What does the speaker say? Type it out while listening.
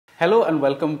Hello and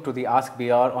welcome to the Ask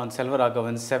BR on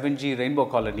Selvaraghavan's 7G Rainbow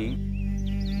Colony.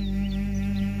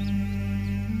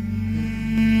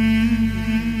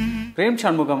 Prem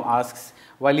Shanmugam asks,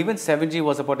 while even 7G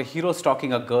was about a hero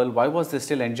stalking a girl, why was this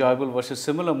still enjoyable versus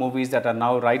similar movies that are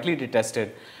now rightly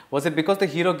detested? Was it because the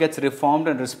hero gets reformed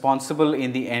and responsible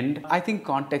in the end? I think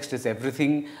context is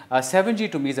everything.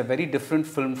 7G to me is a very different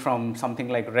film from something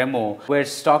like Remo, where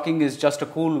stalking is just a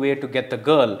cool way to get the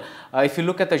girl. If you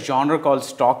look at the genre called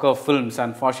stalker films,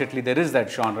 unfortunately there is that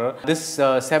genre. This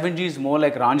 7G is more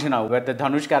like Ranjana, where the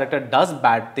Dhanush character does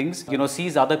bad things,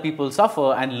 sees other people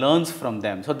suffer and learns from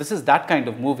them. So this is that kind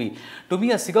of movie. To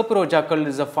me, a Sigapuro Jackal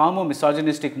is a far more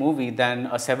misogynistic movie than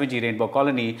a 7G Rainbow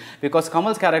Colony, because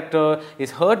Kamal's character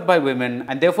is hurt by women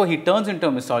and therefore he turns into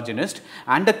a misogynist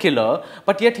and a killer,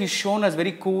 but yet he's shown as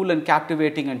very cool and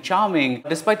captivating and charming,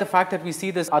 despite the fact that we see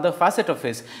this other facet of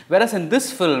his. Whereas in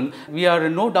this film, we are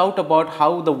in no doubt about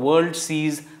how the world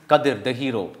sees Kadir, the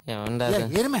hero.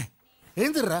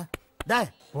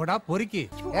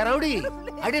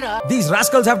 These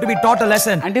rascals have to be taught a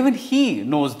lesson. And even he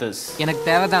knows this.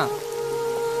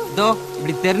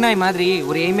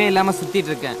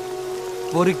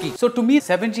 So to me,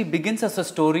 7G begins as a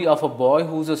story of a boy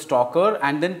who's a stalker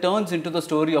and then turns into the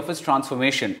story of his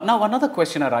transformation. Now another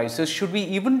question arises, should we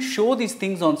even show these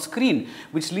things on screen?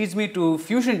 Which leads me to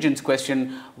Fusion Jin's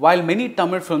question, while many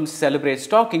Tamil films celebrate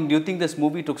stalking, do you think this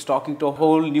movie took stalking to a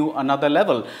whole new another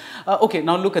level? Okay,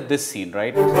 now look at this scene,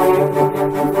 right?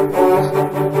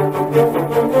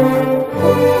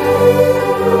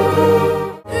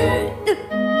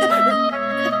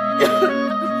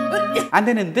 And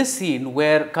then in this scene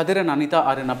where Kadir and Anita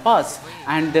are in a bus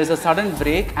and there's a sudden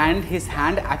break and his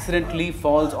hand accidentally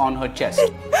falls on her chest.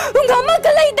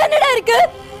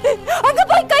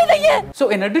 So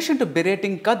in addition to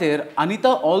berating Kadir, Anita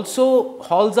also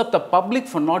hauls up the public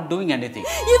for not doing anything.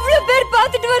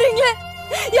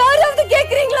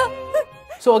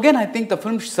 So again, I think the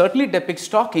film certainly depicts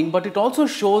stalking, but it also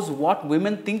shows what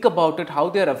women think about it, how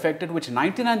they are affected, which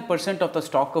 99% of the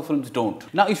stalker films don't.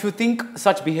 Now, if you think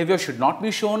such behavior should not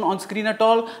be shown on screen at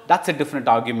all, that's a different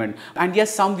argument. And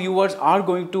yes, some viewers are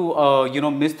going to,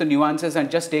 miss the nuances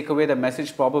and just take away the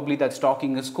message probably that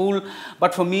stalking is cool.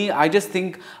 But for me, I just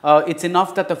think it's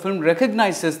enough that the film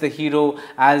recognizes the hero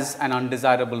as an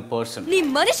undesirable person.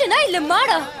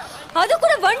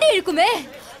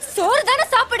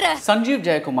 Sanjeev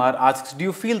Jayakumar asks, do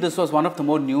you feel this was one of the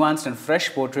more nuanced and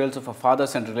fresh portrayals of a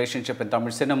father-son relationship in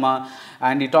Tamil cinema?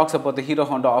 And he talks about the Hero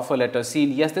Honda offer letter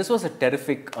scene. Yes, this was a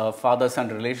terrific father-son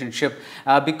relationship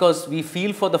because we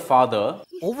feel for the father.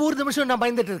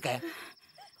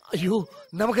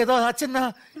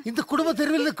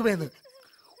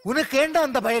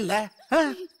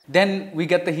 Then we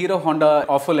get the Hero Honda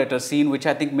offer letter scene, which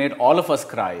I think made all of us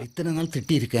cry.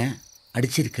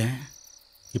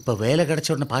 இப்போ வேலை கிடைச்ச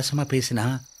உடனே பாசமா பேசினா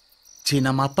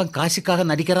நம்ம அப்பா காசிக்காக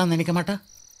நடிக்கிறான்னு நினைக்க மாட்டா.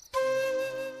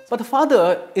 But the father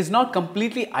is not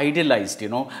completely idealized,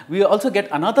 We also get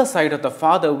another side of the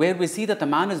father where we see that the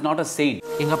man is not a saint.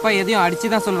 எங்க அப்பா எதையும்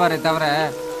அடிச்சு தான் சொல்வாரே தவிர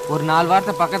ஒரு 4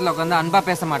 வார்த்தை பக்கத்துல உட்கார்ந்து அன்பா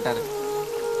பேச மாட்டாரு.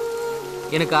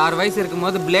 எனக்கு 6 வயசு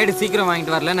இருக்கும்போது பிளேட் சீக்கிரம்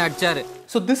வாங்கிட்டு வரலன்னு அடிச்சாரு.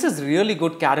 So this is really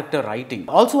good character writing.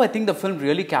 Also, I think the film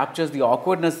really captures the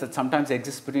awkwardness that sometimes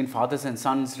exists between fathers and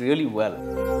sons really well.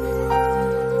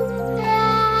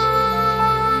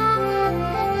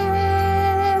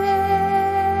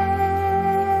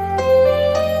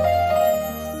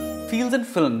 Fields and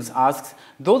Films asks,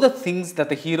 though the things that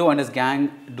the hero and his gang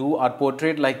do are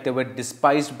portrayed like they were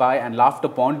despised by and laughed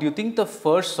upon, do you think the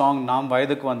first song, Naam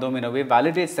Vayadukku Vandom, in a way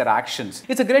validates their actions?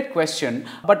 It's a great question,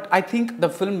 but I think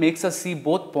the film makes us see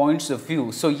both points of view.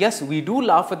 So yes, we do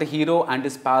laugh at the hero and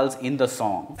his pals in the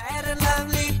song.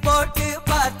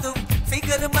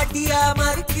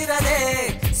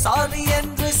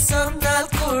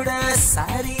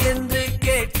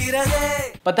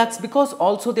 But that's because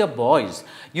also they're boys.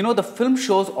 The film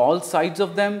shows all sides of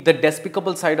them. The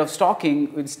despicable side of stalking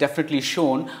is definitely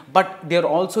shown, but they're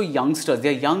also youngsters.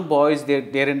 They're young boys,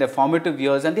 they're in their formative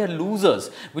years and they're losers,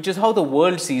 which is how the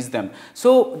world sees them.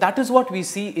 So that is what we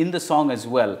see in the song as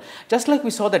well. Just like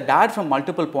we saw the dad from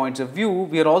multiple points of view,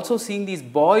 we are also seeing these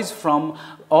boys from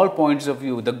all points of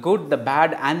view, the good, the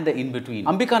bad and the in-between.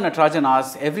 Ambika Natarajan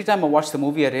asks, every time I watch the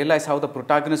movie, I realize how the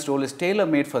protagonist role is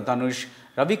tailor-made for Dhanush.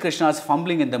 Ravi Krishna is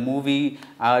fumbling in the movie.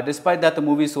 Despite that, the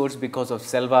movie soars because of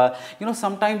Selva.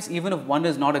 Sometimes even if one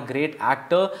is not a great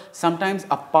actor, sometimes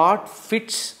a part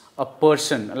fits a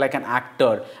person, like an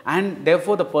actor, and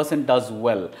therefore the person does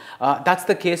well. That's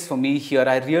the case for me here.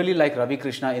 I really like Ravi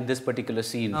Krishna in this particular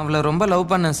scene. அவளை ரொம்ப love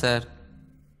பண்ணேன் sir.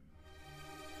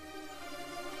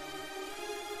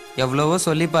 எவ்வளவோ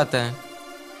சொல்லி பார்த்தேன்,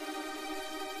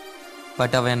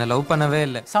 but அவன் என்ன love பண்ணவே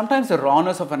இல்லை. Sometimes the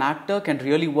rawness of an actor can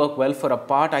really work well for a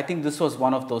part. I think this was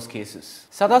one of those cases.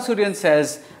 Sada Suryan says,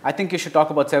 I think you should talk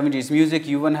about 70s music.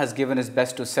 Yuvan has given his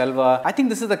best to Selva. I think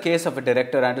this is the case of a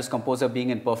director and his composer being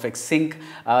in perfect sync.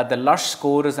 The lush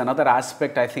score is another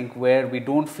aspect, I think, where we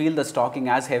don't feel the stalking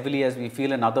as heavily as we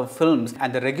feel in other films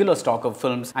and the regular stock of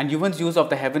films. And Yuvan's use of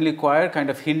the heavenly choir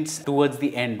kind of hints towards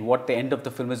the end, what the end of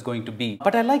the film is going to be.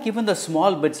 But I like even the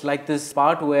small bits, like this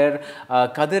part where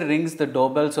Kadir rings the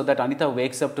doorbell so that Anita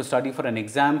wakes up to study for an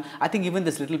exam. I think even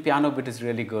this little piano bit is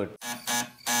really good.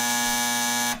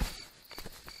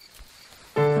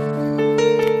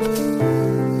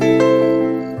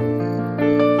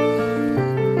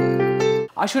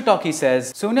 Ashutoki says,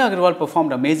 Sonia Agarwal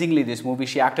performed amazingly this movie.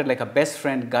 She acted like a best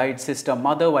friend, guide, sister,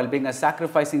 mother while being a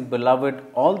sacrificing beloved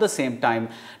all the same time.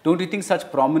 Don't you think such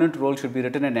prominent roles should be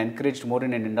written and encouraged more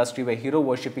in an industry where hero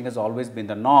worshipping has always been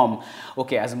the norm?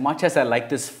 Okay, as much as I like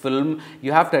this film,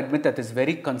 you have to admit that this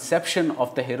very conception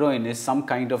of the heroine is some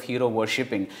kind of hero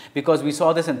worshipping. Because we saw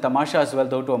this in Tamasha as well,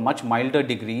 though to a much milder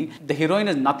degree. The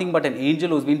heroine is nothing but an angel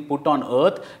who's been put on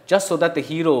earth just so that the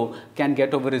hero can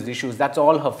get over his issues. That's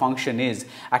all her function is.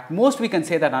 At most we can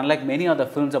say that unlike many other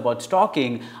films about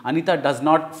stalking, Anita does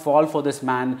not fall for this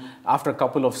man after a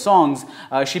couple of songs.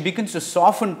 She begins to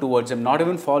soften towards him, not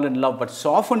even fall in love, but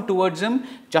soften towards him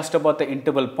just about the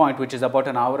interval point, which is about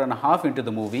an hour and a half into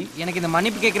the movie. எனக்கு இந்த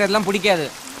மன்னிப்பு கேட்கறதெல்லாம் பிடிக்காது,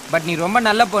 but நீ ரொம்ப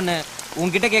நல்ல பொண்ணு,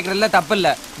 உன்கிட்ட கேட்கறதுல தப்பு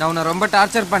இல்லை. நான் உன்னை ரொம்ப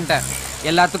டார்ச்சர் பண்ணிட்டேன்,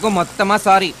 எல்லாத்துக்கும் மொத்தமா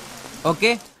sorry.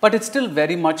 Okay? But it's still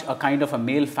very much a kind of a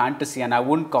male fantasy, and I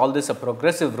wouldn't call this a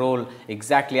progressive role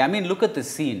exactly. I mean, look at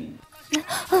this scene.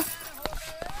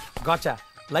 Gotcha.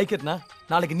 Like it, na?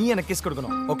 நாளைக்கு நீ எனக்கு kiss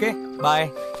கொடுக்கணும். Okay? Bye.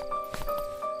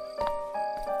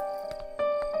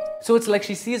 So it's like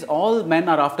she sees all men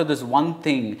are after this one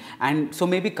thing, and so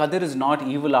maybe Kadir is not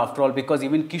evil after all, because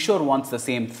even Kishore wants the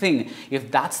same thing. If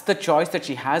that's the choice that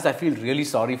she has, I feel really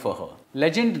sorry for her.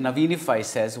 Legend Navinify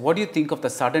says, what do you think of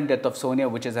the sudden death of Sonia,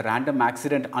 which is a random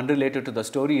accident unrelated to the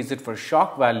story? Is it for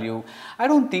shock value? I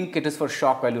don't think it is for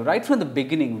shock value. Right from the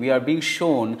beginning, we are being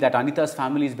shown that Anita's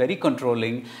family is very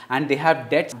controlling and they have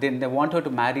debts. Then they want her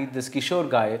to marry this Kishore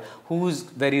guy who's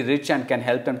very rich and can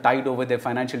help them tide over their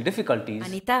financial difficulties.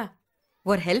 Anita,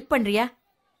 ஒரு help பண்றியா?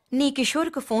 நீ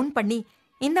கிஷோருக்கு phone பண்ணி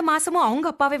இந்த மாசமும் அவங்க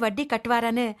அப்பாவே வட்டி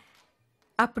கட்டுவாரான்னு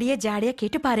அப்படியே ஜாலியா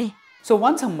கேட்டு பாரு. So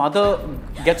once her mother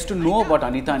gets to know about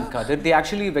Anita and Kadir, they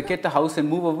actually vacate the house and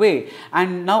move away. And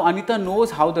now Anita knows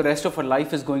how the rest of her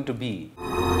life is going to be.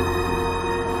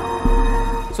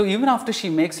 So even after she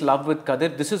makes love with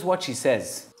Kadir, this is what she says.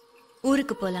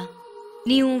 ஊருக்கு போலாம்.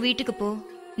 நீ உன் வீட்டுக்கு போ,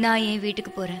 நான் என்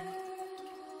வீட்டுக்கு போறேன்.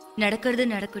 நடக்கிறது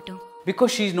நடக்கட்டும்.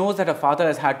 Because she knows that her father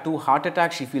has had 2 heart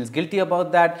attacks, she feels guilty about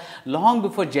that. Long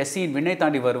before Jessie in Vinnai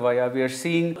Thandi Varuvaya, we are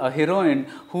seeing a heroine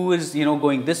who is,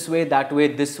 going this way, that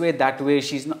way.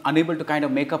 She's unable to kind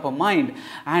of make up her mind.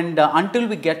 And until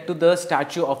we get to the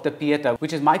statue of the Pieta,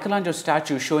 which is Michelangelo's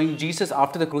statue showing Jesus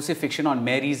after the crucifixion on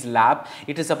Mary's lap,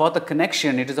 it is about the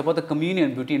connection, it is about the communion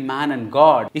between man and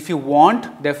God. If you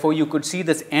want, therefore, you could see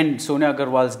this end, Sonia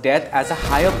Agarwal's death, as a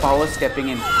higher power stepping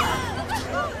in.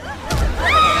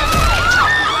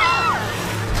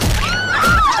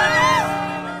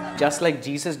 Just like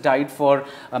Jesus died for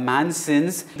a man's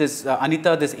sins, this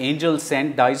Anita, this angel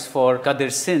sent, dies for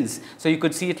Kadir's sins. So you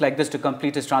could see it like this to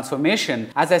complete his transformation.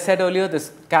 As I said earlier, this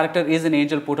character is an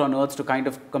angel put on earth to kind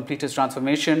of complete his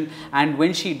transformation. And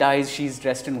when she dies, she's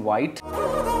dressed in white.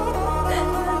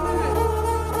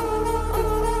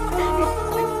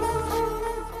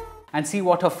 And see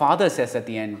what her father says at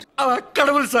the end.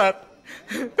 கடவுள் sir,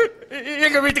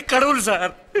 எங்க வீட்டு கடவுள்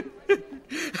sir.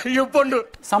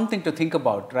 Something to think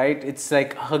about, right? It's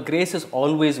like her grace is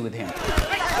always with him.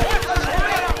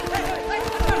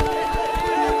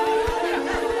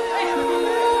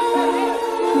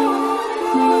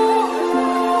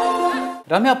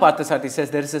 Ramya Parthasarthi says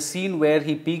there is a scene where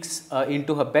he peeks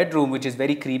into her bedroom, which is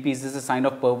very creepy. This is a sign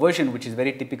of perversion, which is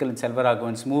very typical in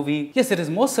Selvaraghavan's movie. Yes, it is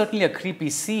most certainly a creepy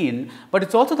scene, but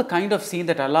it's also the kind of scene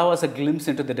that allows us a glimpse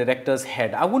into the director's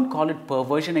head. I wouldn't call it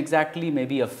perversion exactly,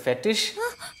 maybe a fetish.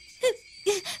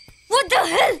 What the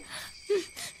hell?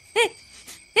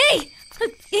 Hey!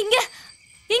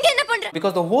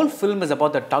 Because the whole film is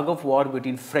about the tug of war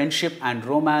between friendship and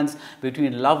romance,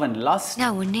 between love and lust.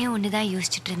 நான் ஒண்ணே தான்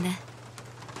யோசிச்சுட்டு இருந்தேன்.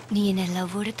 நீ என்ன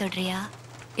லவ்வோட தொடுறியா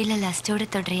இல்ல லஸ்டோட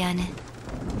தொடுறியான்னு.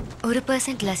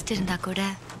 1% lost இருந்தா கூட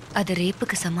அது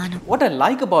ரேப்புக்கு சமானம். What I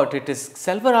like about it is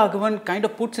Selvaraghavan kind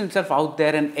of puts himself out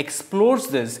there and explores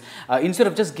this instead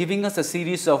of just giving us a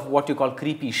series of what you call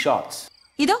creepy shots.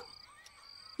 இதோ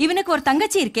இவனுக்கு ஒரு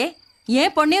தங்கச்சி இருக்கே,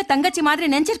 ஏன் பொண்ணையும் தங்கச்சி மாதிரி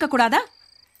நினைச்சிருக்க கூடாதா?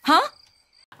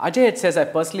 Ajay says, I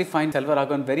personally find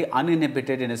Selvaraghavan very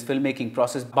uninhibited in his filmmaking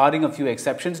process, barring a few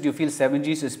exceptions. Do you feel 7G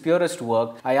is his purest work?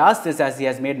 I ask this as he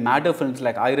has made madder films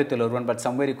like Ayirathil Oruvan, but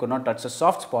somewhere he could not touch the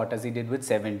soft spot as he did with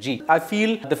 7G. I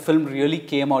feel the film really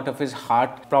came out of his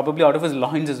heart, probably out of his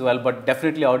loins as well, but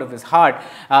definitely out of his heart.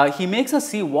 He makes us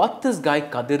see what this guy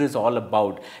Kadir is all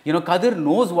about. You know, Kadir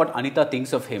knows what Anita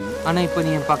thinks of him. ஆனால் இப்போ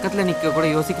நீ என் பக்கத்தில் நிற்க கூட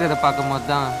யோசிக்கிறத பார்க்கும்போது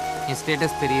தான் என்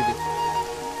status தெரியுது.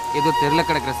 ஏதோ தெருல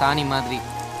கிடக்கிற சாணி மாதிரி.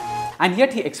 And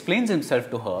yet he explains himself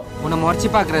to her. உன்னை முறைச்சி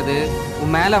பார்க்கறது,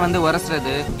 உன் மேலே வந்து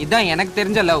உரசுறது, இதுதான் எனக்கு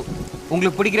தெரிஞ்ச லவ்.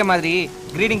 உங்களுக்கு பிடிக்கிற மாதிரி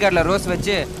கிரீட்டிங் கார்டில் ரோஸ்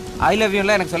வச்சு I love you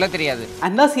எனக்கு சொல்ல தெரியாது.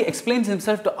 And thus he explains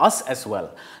himself to us as well.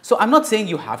 So I'm not saying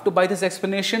you have to buy this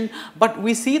explanation, but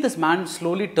we see this man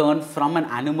slowly turn from an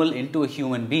animal into a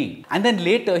human being. And then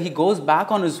later he goes back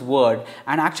on his word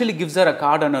and actually gives her a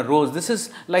card and a rose. This is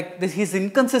like his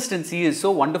inconsistency is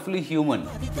so wonderfully human.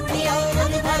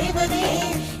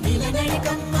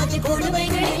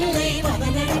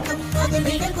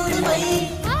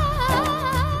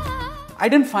 I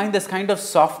didn't find this kind of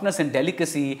softness and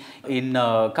delicacy in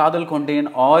Kadal Kondain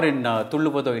or in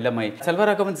Thulluvadho Ilamai.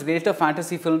 Selvaraghavan's greater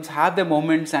fantasy films have their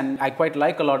moments and I quite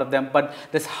like a lot of them, but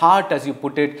this heart, as you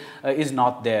put it, is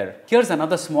not there. Here's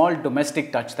another small domestic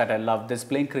touch that I love, this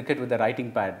playing cricket with the writing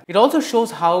pad. It also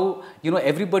shows how, you know,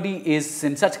 everybody is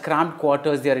in such cramped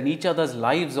quarters, they are in each other's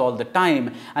lives all the time,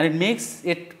 and it makes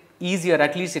it easier,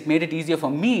 at least it made it easier for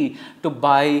me to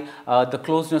buy the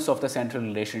closeness of the central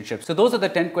relationship. So those are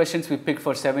the 10 questions we picked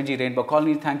for 7G Rainbow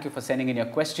Colony. Thank you for sending in your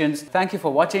questions. Thank you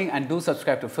for watching and do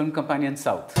subscribe to Film Companion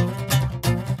South.